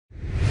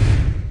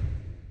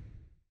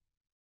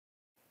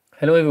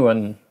Hello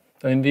everyone.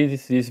 In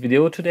this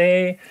video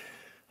today,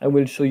 I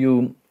will show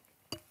you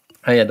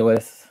I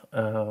address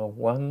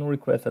one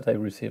request that I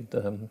received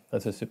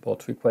as a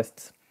support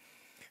request.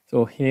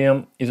 So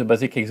here is a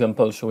basic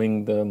example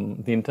showing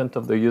the intent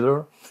of the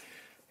user.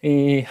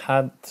 He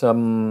had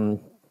some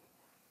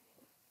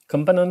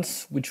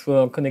components which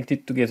were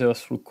connected together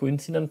through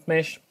coincident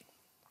mesh,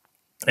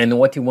 and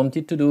what he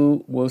wanted to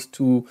do was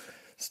to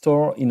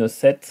store in a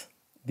set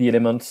the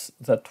elements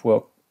that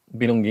were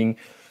belonging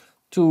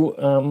to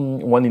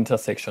one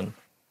intersection.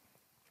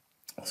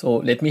 So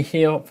let me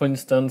here, for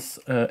instance,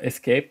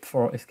 escape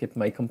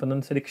my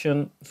component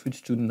selection,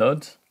 switch to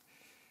nodes.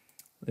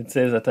 Let's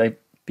say that I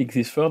pick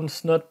this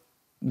first node,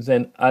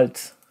 then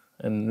Alt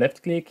and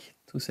left click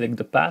to select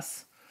the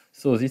path.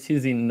 So this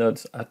is in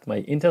nodes at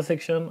my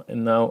intersection,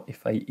 and now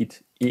if I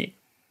hit E,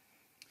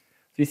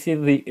 this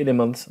is the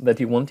elements that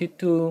he wanted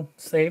to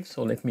save.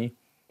 So let me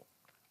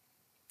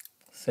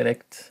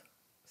select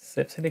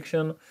Save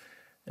Selection,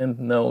 and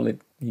now let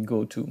me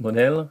go to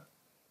Model,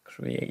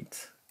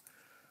 Create,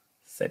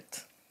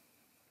 Set,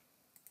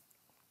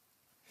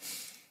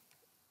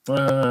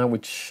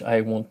 which I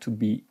want to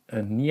be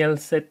an EL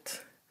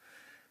set.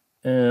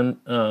 And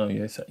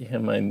yes, I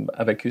have my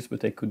Abacus,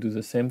 but I could do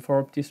the same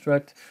for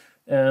OptiStruct.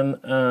 And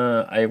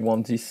I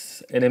want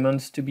these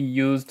elements to be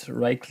used.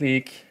 Right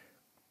click,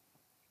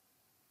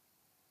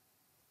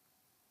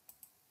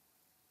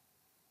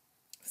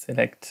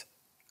 select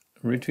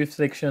Retrieve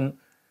Selection,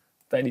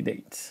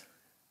 Validate,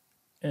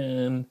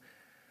 and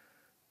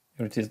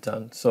here it is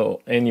done.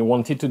 So, and you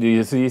wanted to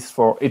do this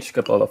for each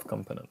couple of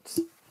components.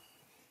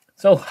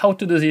 So how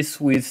to do this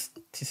with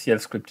TCL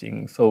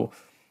scripting? So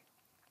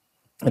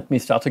let me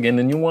start again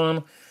a new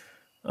one.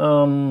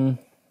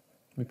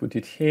 We put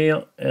it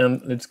here,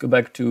 and let's go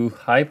back to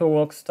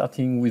HyperWorks,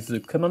 starting with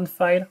the command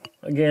file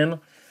again.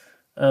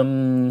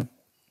 One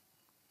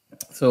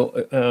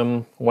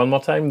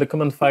more time, the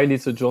command file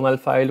is a journal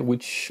file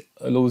which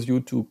allows you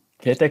to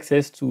get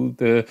access to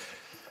the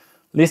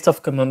list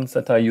of commands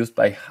that are used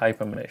by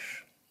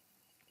HyperMesh.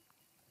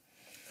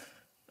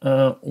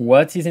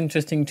 What is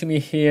interesting to me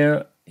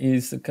here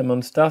is the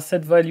command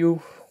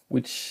 *setValue,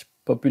 which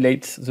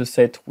populates the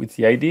set with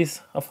the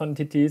IDs of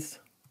entities.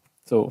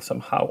 So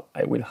somehow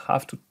I will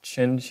have to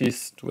change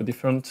this to a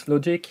different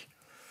logic.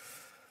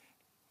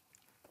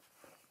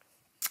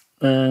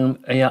 And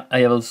I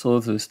have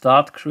also the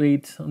start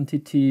create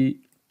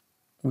entity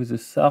with the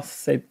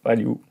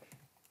 *setValue.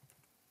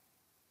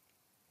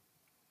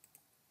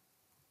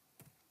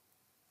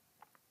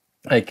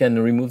 I can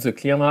remove the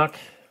clear mark,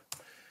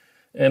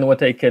 and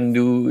what I can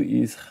do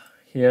is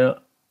here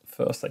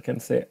first I can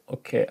say,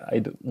 okay, I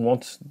don't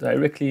want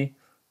directly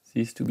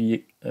this to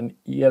be an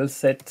EL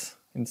set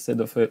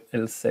instead of a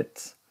L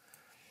set.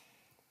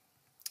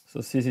 So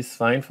this is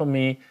fine for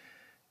me.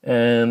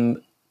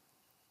 And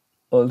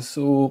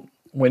also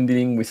when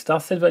dealing with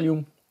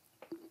 *setValue,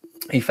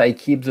 if I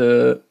keep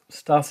the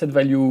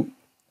 *setValue,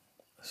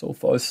 so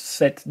for a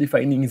set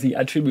defining the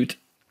attribute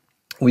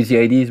with the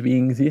IDs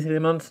being these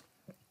elements,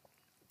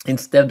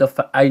 instead of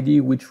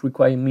ID which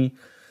require me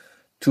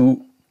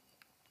to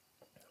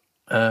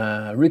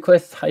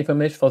request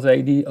HyperMesh for the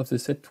ID of the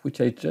set which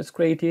I just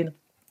created,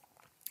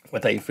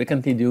 what I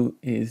frequently do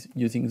is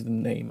using the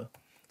name.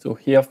 So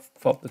here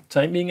for the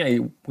time being I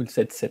will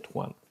set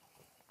set1.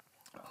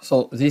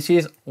 So this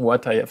is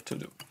what I have to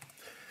do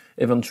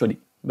eventually.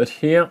 But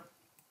here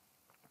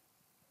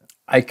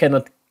I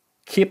cannot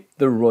keep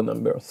the row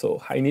number,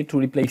 so I need to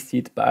replace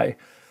it by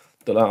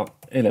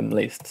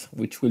 $lm_list,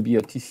 which will be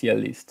a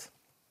TCL list,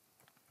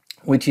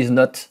 which is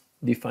not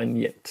defined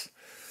yet.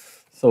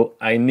 So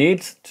I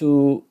need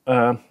to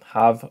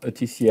have a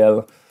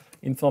TCL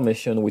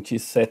information which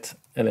is set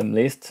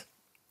lm_list,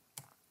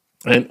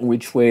 and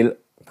which will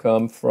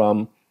come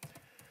from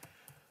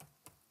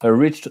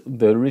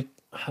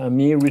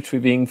me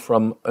retrieving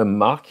from a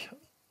mark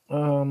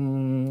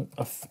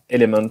of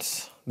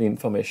elements the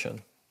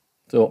information.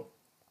 So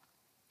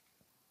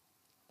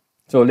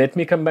let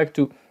me come back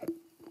to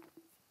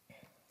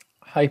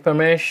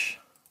HyperMesh,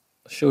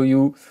 show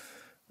you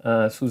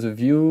through the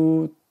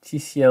view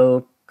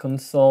TCL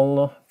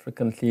console.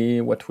 Frequently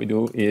what we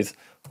do is,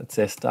 let's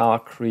say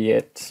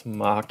 *create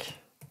mark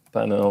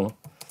panel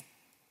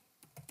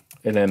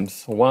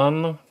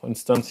elements1. For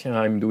instance, here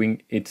I'm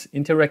doing it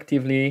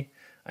interactively.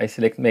 I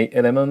select my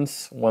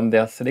elements. When they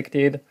are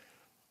selected,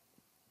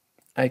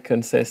 I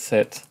can say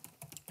set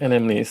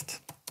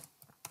lm_list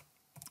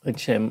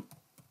hm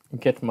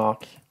get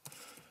mark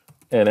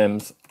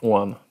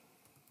elements1.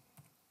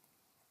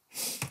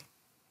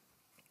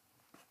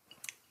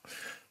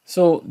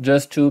 So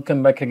just to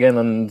come back again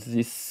on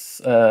this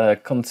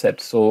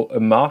concept, so a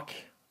mark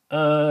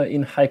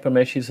in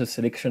HyperMesh is a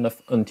selection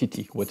of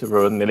entity,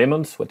 whatever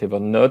elements, whatever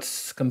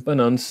nodes,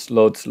 components,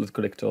 loads, load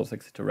collectors,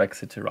 etc.,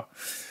 etc.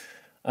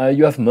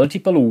 You have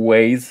multiple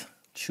ways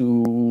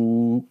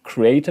to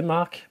create a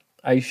mark.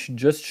 I should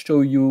just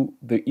show you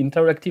the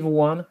interactive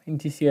one in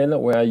TCL,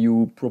 where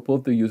you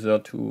propose the user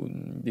to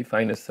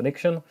define a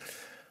selection.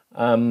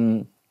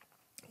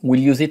 we'll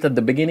use it at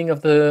the beginning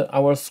of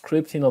our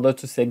script in order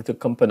to select the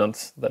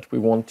components that we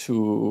want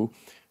to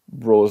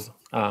browse.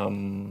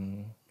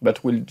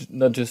 But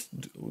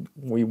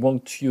we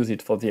won't use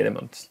it for the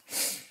elements.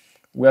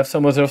 We have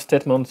some other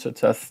statements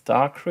such as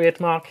star create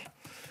mark,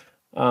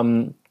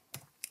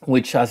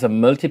 which has a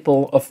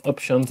multiple of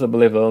options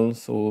available.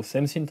 So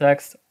same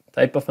syntax,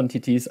 type of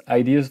entities,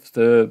 ID of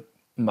the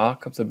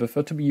mark of the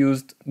buffer to be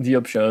used, the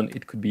option,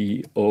 it could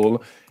be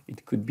all,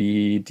 it could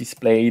be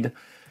displayed,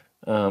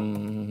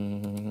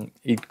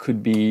 it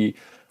could be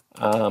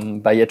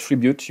by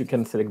attribute. You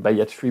can select by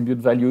attribute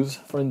values,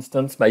 for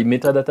instance, by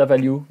metadata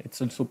value.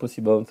 It's also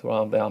possible.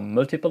 So there are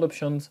multiple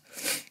options.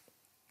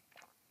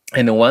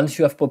 And once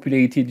you have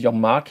populated your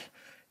mark,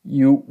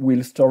 you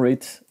will store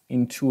it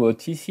into a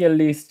TCL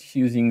list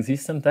using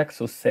this syntax.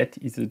 So set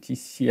is a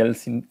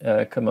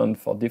TCL command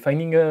for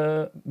defining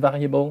a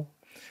variable.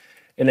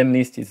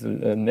 LMList is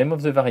the name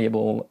of the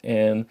variable,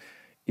 and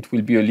it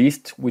will be a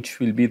list which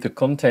will be the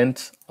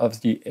content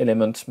of the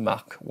element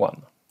mark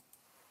 1.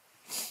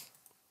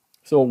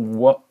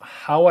 So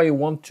how I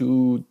want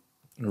to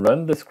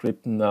run the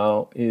script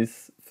now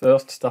is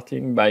first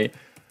starting by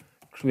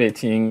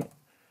creating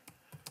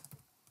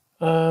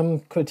a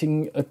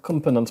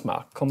component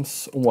mark,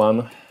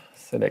 comps1,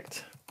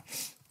 select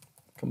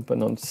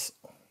components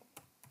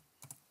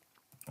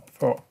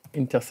for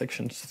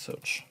intersection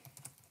search.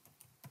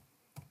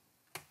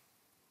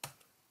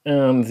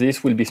 And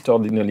this will be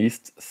stored in a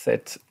list,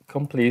 set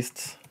comp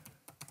list.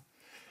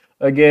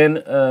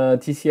 Again,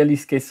 TCL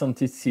is case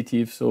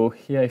sensitive, so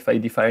here if I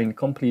define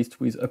comp list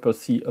with upper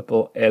C,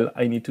 upper L,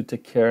 I need to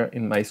take care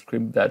in my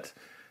script that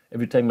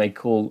every time I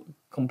call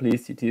comp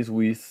list, it is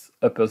with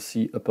upper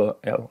C, upper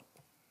L.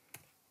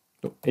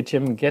 So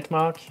HM get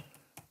mark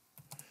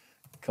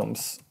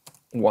comps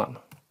 1.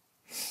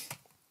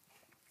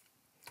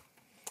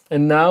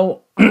 And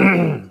now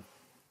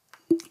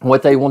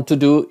what I want to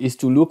do is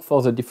to look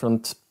for the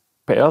different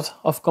pairs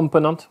of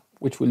component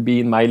which will be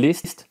in my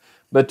list,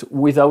 but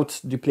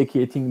without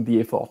duplicating the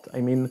effort.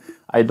 I mean,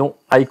 I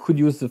could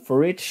use the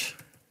for each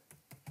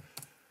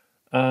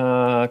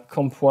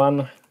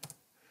comp1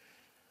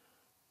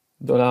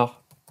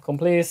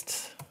 $comp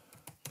list,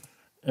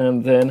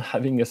 and then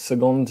having a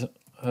second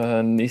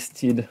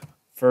nested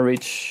for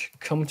each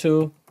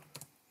comp2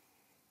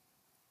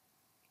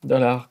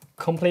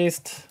 $comp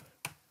list,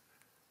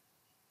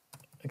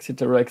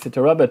 etc.,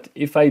 etc. But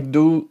if I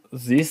do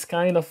this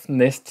kind of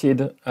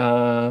nested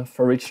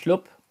for each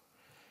loop,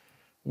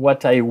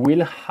 what I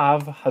will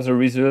have as a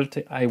result,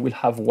 I will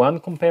have 1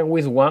 compare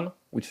with 1,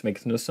 which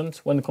makes no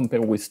sense, 1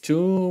 compare with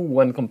 2,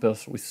 1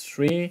 compares with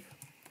 3,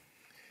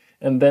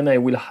 and then I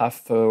will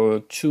have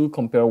 2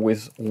 compare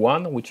with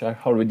 1, which I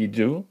already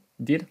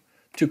did,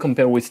 2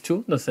 compare with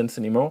 2, no sense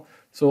anymore,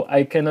 so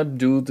I cannot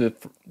do the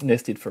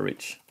nested for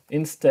each.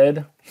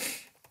 Instead,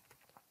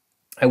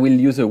 I will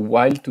use a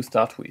while to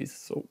start with.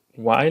 So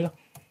while,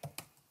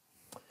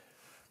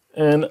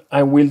 and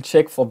I will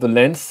check for the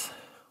length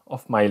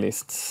of my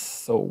lists.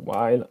 So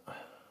while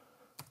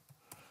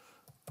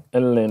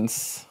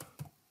length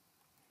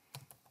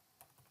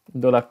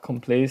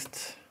 $comp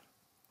list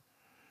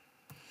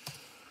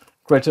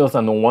greater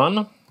than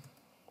 1.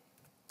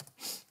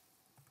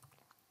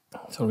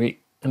 Sorry,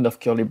 end of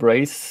curly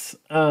brace.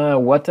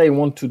 What I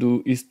want to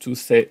do is to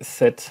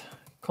set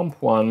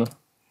comp1.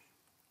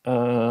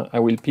 I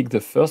will pick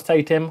the first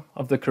item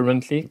of the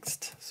current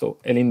list, so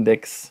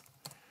lindex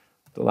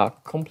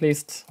 $comp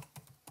list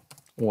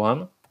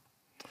 1,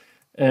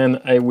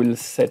 and I will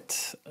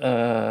set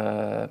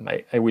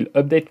I will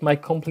update my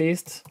comp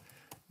list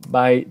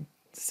by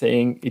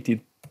saying it is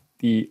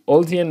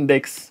all the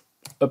index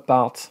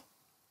apart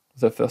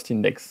the first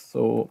index,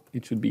 so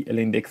it should be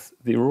lindex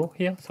 0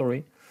 here,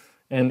 sorry,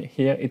 and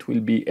here it will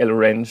be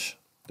lrange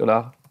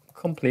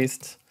 $comp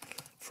list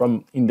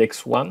from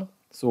index 1.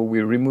 So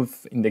we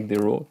remove index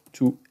 0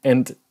 to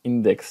end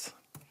index,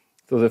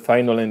 so the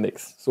final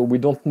index. So we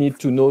don't need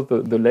to know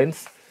the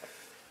length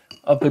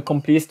of the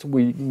comp list.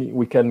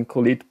 We can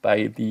call it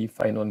by the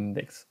final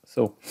index.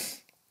 So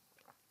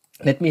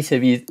let me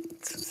save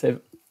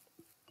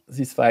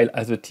this file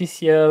as a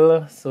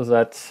TCL so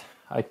that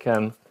I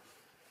can.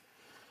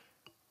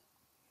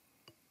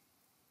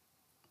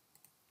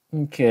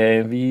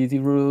 Okay,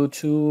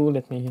 v02.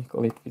 Let me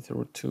call it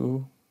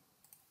v02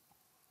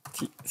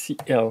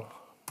 TCL.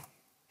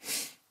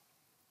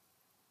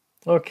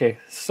 Okay,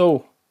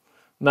 so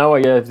now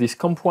I have this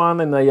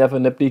comp1 and I have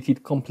an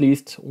updated comp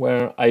list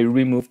where I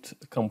removed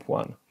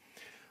comp1.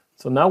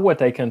 So now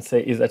what I can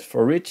say is that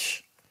for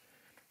each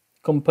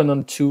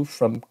component 2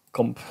 from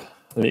comp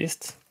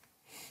list,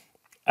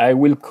 I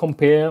will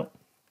compare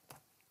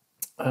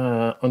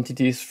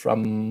entities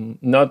from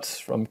nodes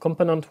from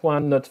component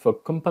 1, nodes for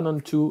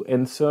component 2,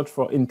 and search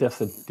for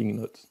intersecting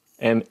nodes.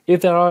 And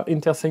if there are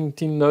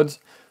intersecting nodes,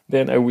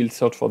 then I will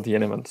search for the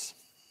elements.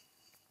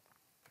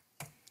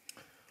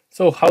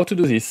 So how to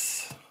do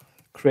this?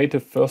 Create a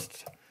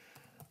first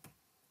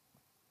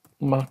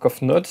mark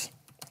of nodes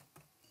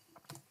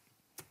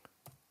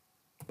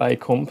by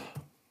comp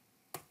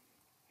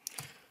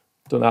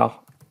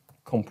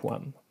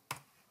 $comp1.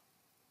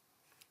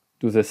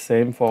 do the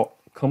same for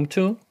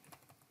comp2.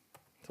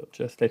 So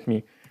just let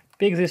me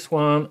pick this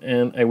one,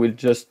 and I will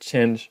just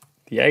change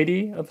the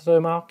ID of the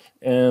mark,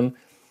 and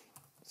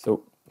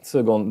so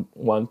second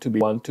one to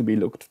be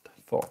looked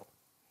for.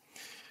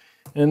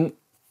 And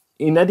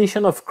in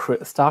addition of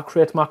star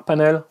create mark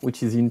panel,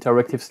 which is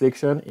interactive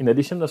selection, in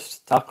addition of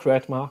star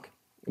create mark,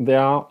 there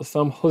are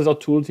some other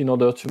tools in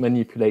order to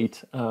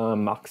manipulate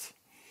marks.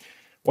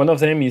 One of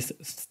them is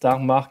star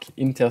mark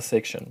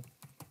intersection.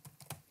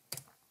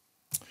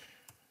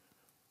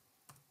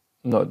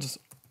 Nodes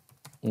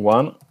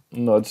 1,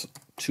 nodes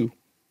 2.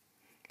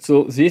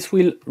 So this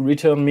will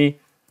return me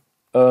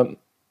a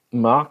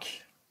mark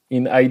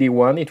in ID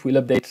 1. It will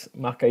update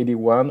mark ID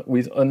 1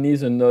 with only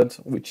the nodes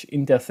which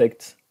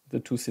intersect the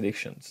two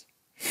selections.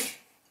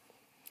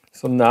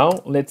 So now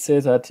let's say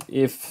that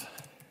if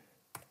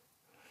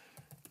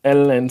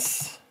L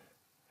length,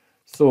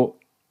 so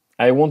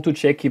I want to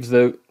check if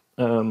the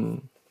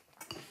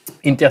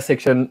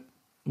intersection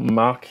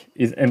mark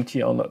is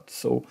empty or not.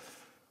 So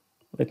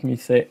let me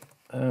say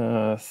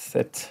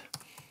set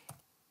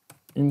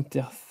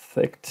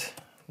intersect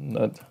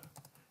node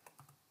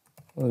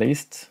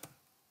list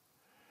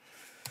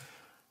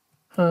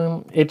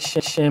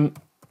HM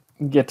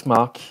get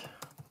mark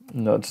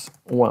nodes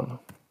 1.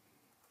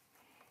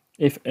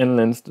 If n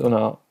length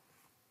dollar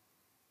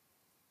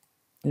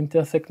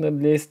intersect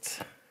node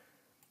list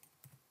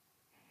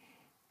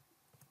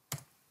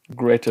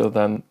greater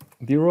than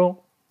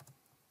 0,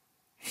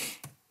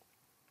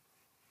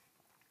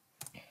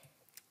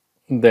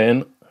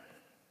 then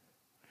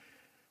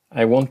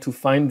I want to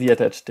find the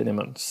attached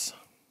elements.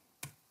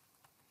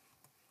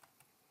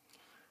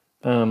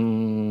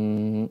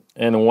 And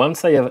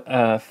once I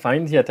have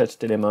find the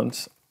attached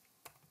elements,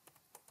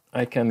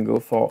 I can go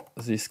for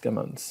these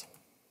commands.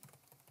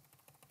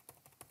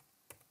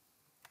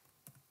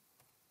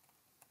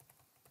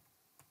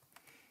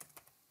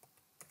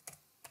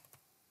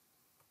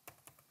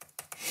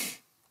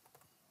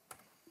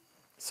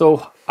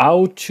 So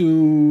how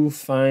to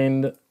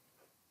find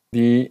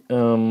the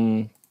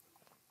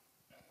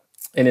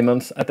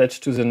elements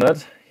attached to the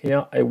node?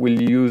 Here I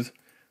will use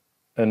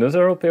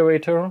another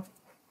operator.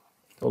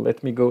 So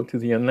let me go to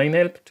the online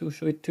help to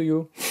show it to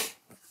you.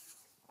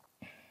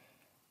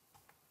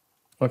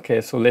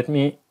 Okay, so let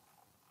me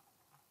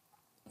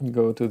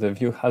go to the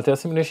view Altair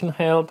simulation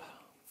help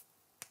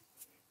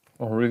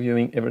for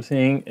reviewing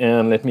everything,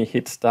 and let me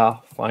hit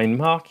star find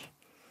mark.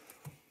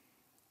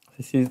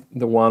 This is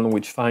the one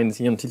which finds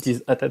the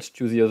entities attached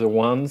to the other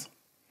ones.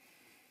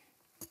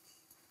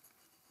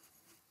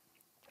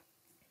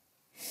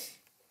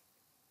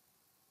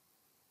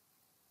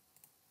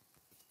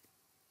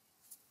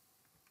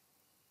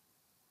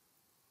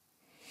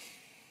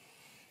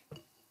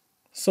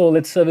 So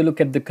let's have a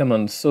look at the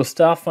commands. So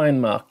star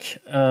find mark,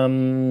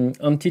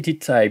 entity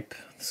type.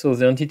 So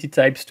the entity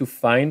types to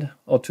find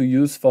or to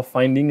use for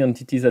finding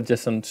entities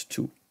adjacent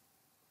to.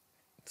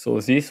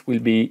 So this will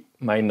be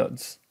my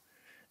nodes.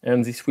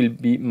 And this will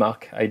be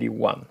mark ID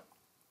 1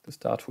 to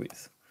start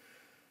with.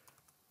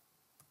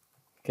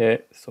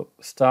 Okay, so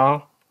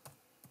star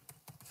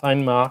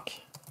find mark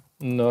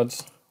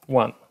nodes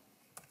 1.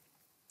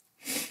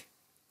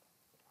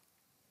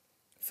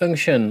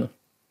 Function,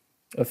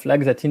 a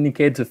flag that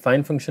indicates the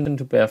find function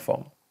to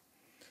perform.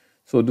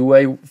 So do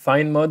I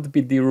find mod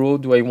bit 0?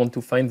 Do I want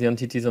to find the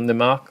entities on the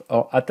mark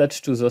or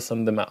attached to those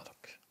on the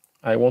mark?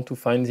 I want to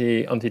find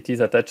the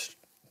entities attached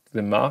to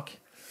the mark.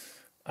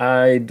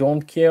 I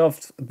don't care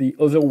of the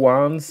other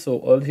ones, so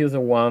all the other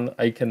ones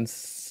I can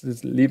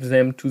leave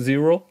them to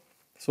 0.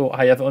 So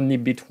I have only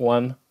bit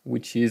 1,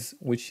 which is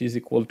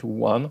equal to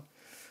 1.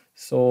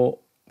 So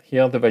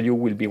here the value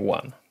will be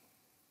 1.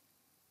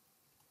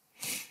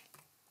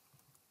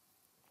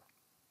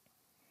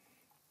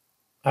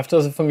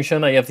 After the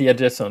function, I have the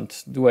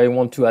adjacent. Do I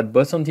want to add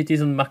both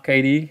entities on mark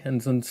ID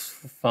and then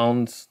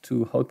found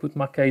to output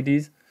mark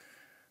IDs?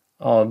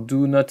 Or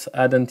do not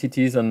add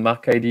entities on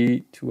mark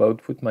ID to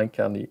output mark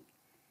ID?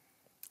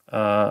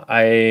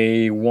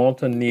 I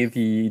want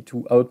only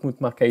to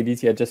output mark ID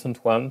the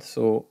adjacent one,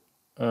 so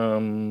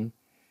I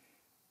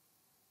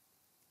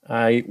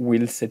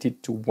will set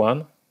it to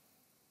 1.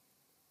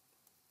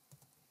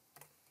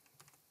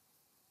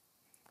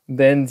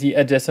 Then the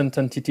adjacent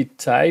entity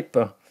type,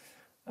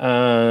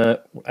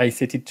 I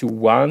set it to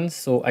 1,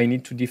 so I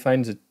need to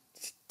define the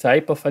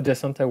type of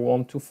adjacent I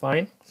want to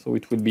find. So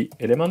it will be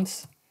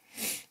elements.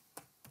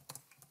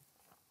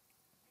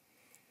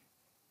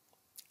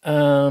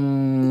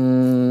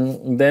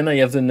 Then I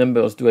have the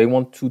numbers. Do I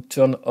want to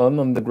turn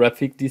on the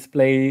graphic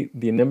display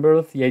the number,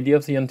 the ID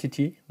of the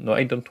entity? No,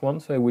 I don't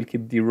want, so I will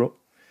keep 0.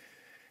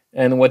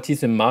 And what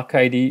is the mark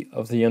ID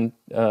of the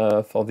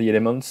for the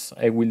elements?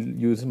 I will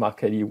use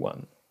mark ID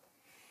 1.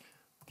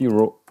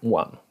 0,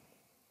 1.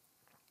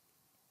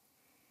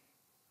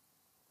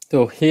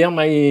 So here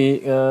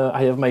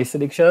I have my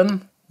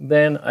selection.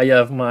 Then I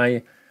have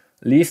my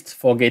list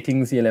for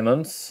getting the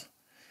elements.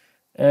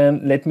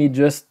 And let me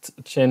just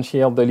change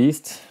here the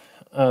list.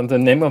 The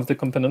name of the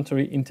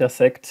componentary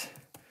intersect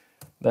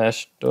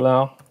dash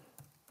dollar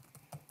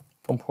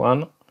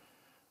comp1.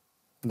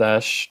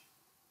 dash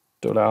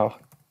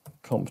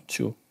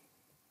 $comp2.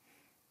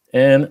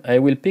 And I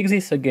will pick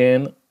this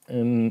again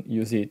and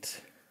use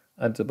it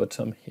at the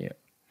bottom here.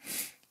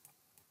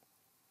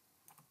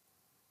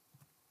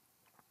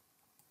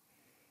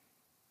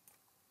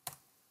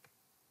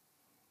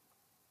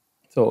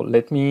 So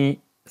let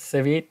me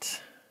save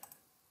it.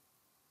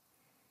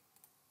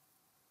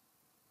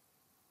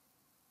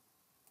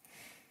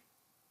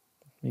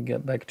 Let me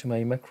get back to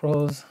my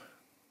macros.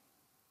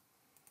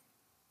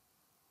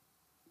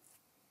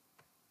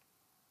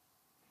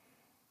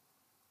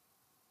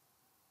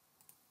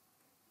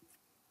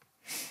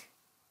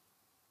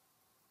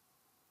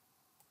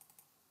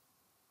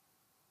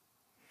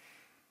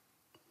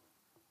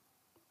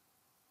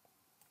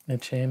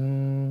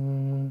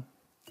 HM.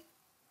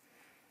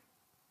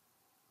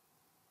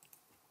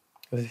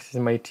 This is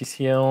my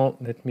TCL.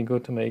 Let me go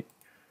to my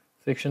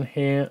section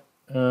here.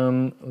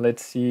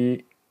 Let's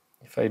see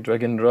if I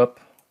drag and drop,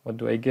 what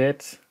do I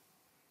get?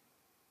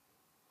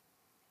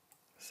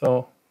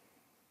 So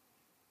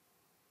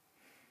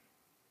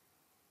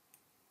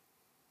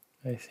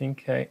I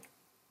think okay,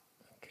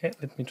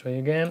 let me try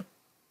again.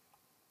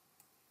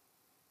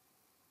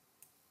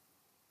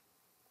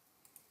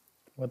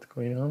 What's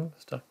going on?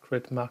 Start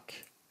create mark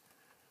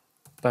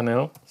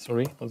panel.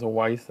 Sorry,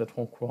 otherwise that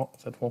won't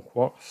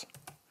work.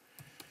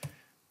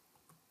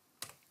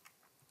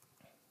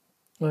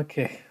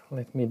 Okay,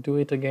 let me do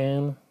it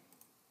again.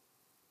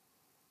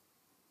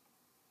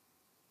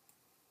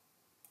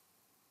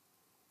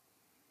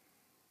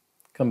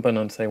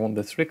 Components, I want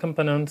the 3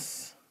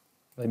 components.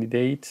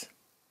 Validate.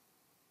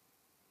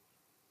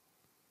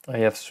 I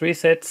have 3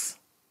 sets.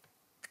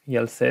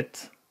 EL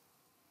set.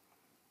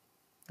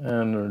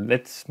 And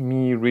let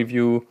me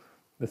review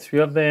the 3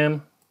 of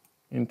them.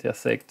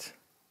 Intersect.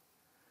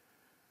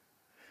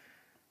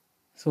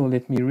 So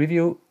let me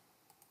review.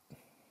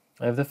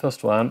 I have the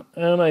first one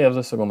and I have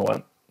the second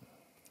one.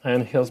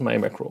 And here's my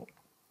macro.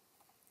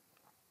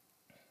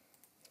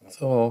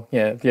 So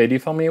yeah, the idea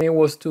for me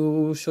was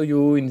to show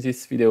you in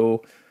this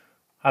video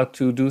how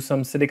to do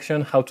some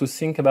selection, how to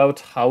think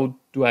about how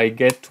do I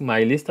get to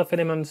my list of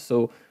elements.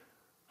 So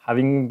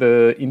having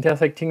the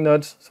intersecting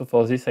nodes. So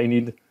for this I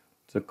need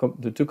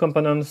the 2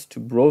 components to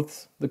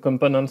browse the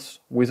components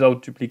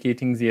without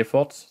duplicating the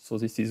efforts. So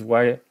this is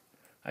why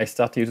I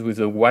started with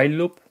a while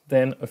loop,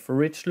 then a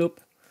for each loop,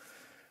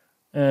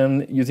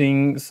 and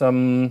using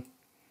some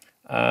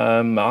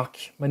mark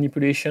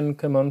manipulation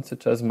commands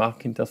such as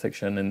mark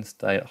intersection and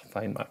style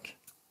find mark.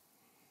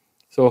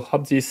 So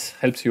hope this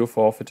helps you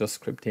for future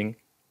scripting.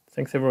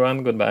 Thanks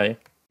everyone, goodbye.